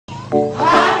Hey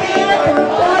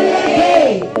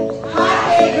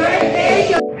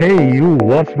you,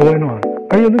 what's going on?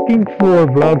 Are you looking for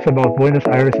vlogs about Buenos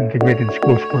Aires Integrated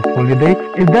Schools Portfolio Day?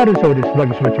 If that is so, this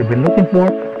vlog is what you've been looking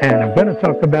for, and I'm gonna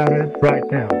talk about it right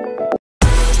now.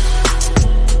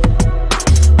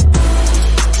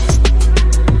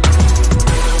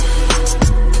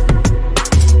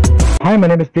 Hi, my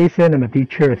name is Jason. I'm a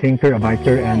teacher, a thinker, a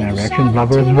biker, and a reaction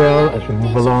vlogger as well. As we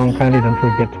move along, kindly don't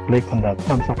forget to click on that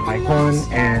thumbs up icon,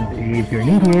 and if you're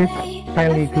new here,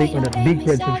 kindly click on that big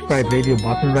red subscribe radio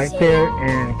button right there,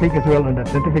 and click as well on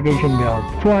that notification bell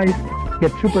twice.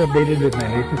 Get super updated with my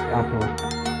latest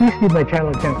uploads. Please give my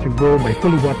channel a chance to grow by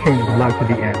fully watching the vlog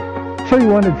to the end. So you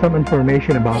wanted some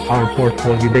information about our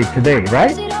portfolio day today,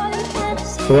 right?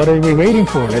 So what are we waiting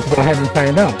for? Let's go ahead and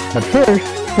find out. But first,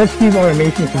 let's give our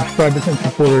amazing subscribers and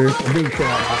supporters a big shout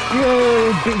out.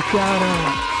 Yo, big shout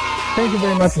out! Thank you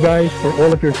very much guys for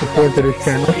all of your support to this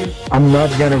channel. I'm not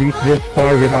gonna reach this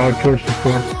far without your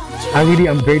support. I really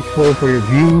am grateful for your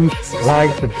views,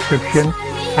 likes, subscription,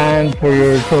 and for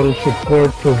your total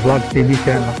support to vlogztv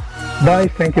channel.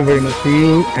 Guys, thank you very much to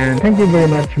you, and thank you very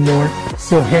much more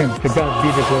to him. To God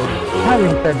be the glory.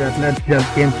 Having said that, let's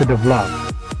jump into the vlog.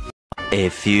 A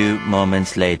few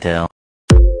moments later.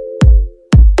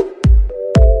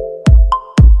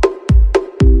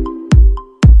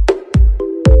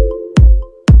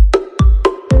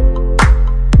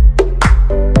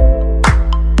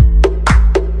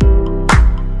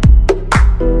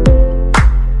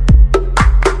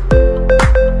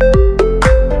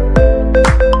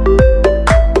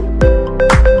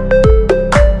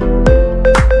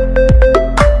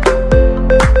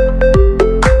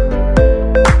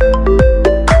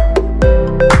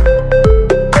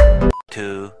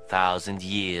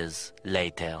 Years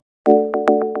later.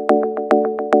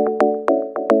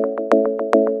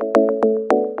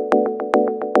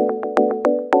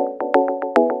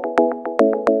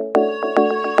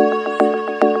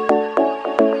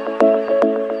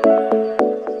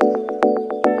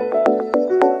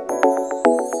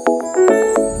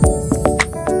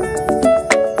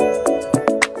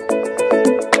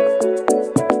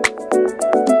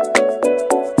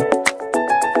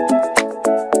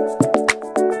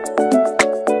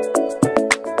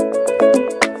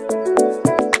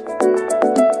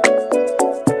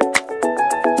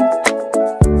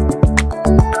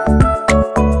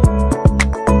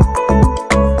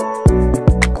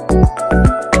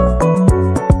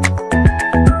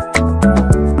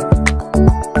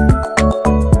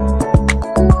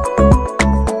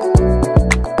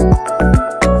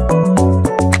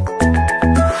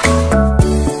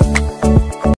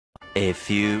 A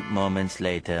few moments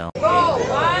later. Go!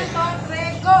 1, 2,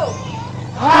 3, go!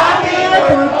 Happy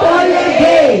Portfolio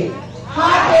Day!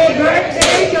 Happy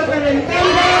birthday,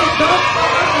 Superintendent Dr.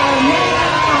 Carmela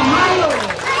Tamayo!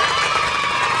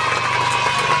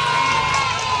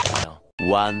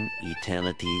 One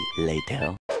eternity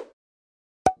later.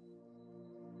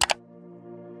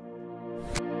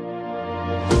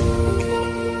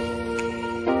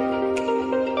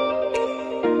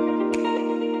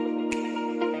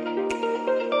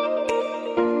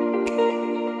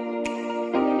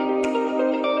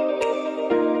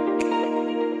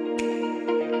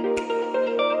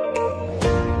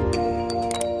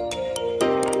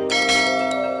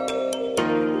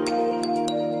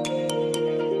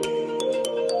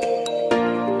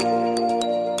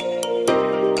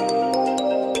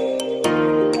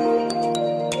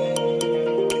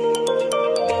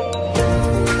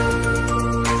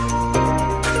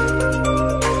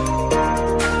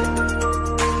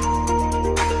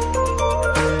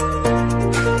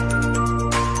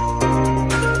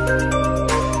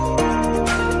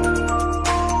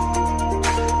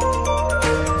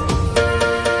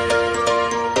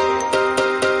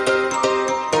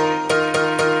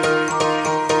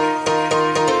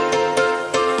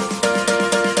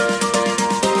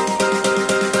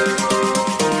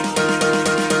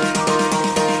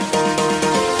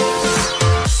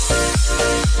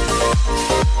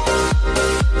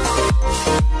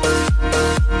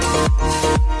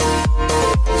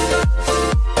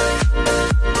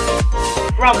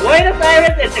 From Buenos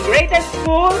Aires Integrated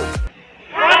School,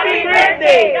 happy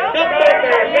birthday, Dr.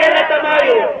 Carmela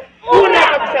Tamayo, una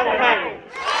kapisahan.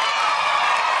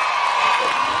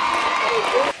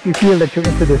 If you feel that you're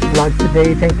into this vlog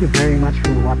today, thank you very much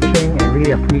for watching. I really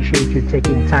appreciate you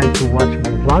taking time to watch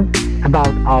my vlog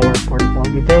about our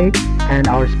portfolio day and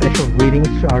our special greetings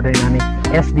to our dynamic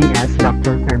SDS,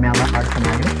 Dr. Carmela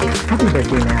Tamayo. Happy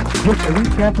birthday, ma'am. Just a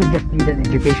recap, we just did an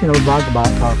educational vlog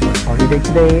about our portfolio day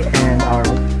today and our,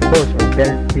 of course,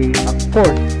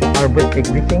 our birthday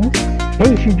greetings.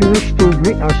 Hey, should you wish to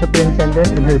greet our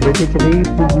superintendent on her birthday today,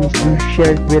 please do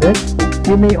share it with us.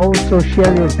 You may also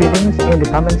share your feelings in the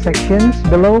comment sections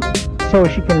below so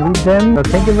she can read them. So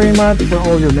thank you very much for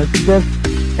all your messages,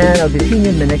 and I'll be seeing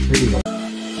you in the next video.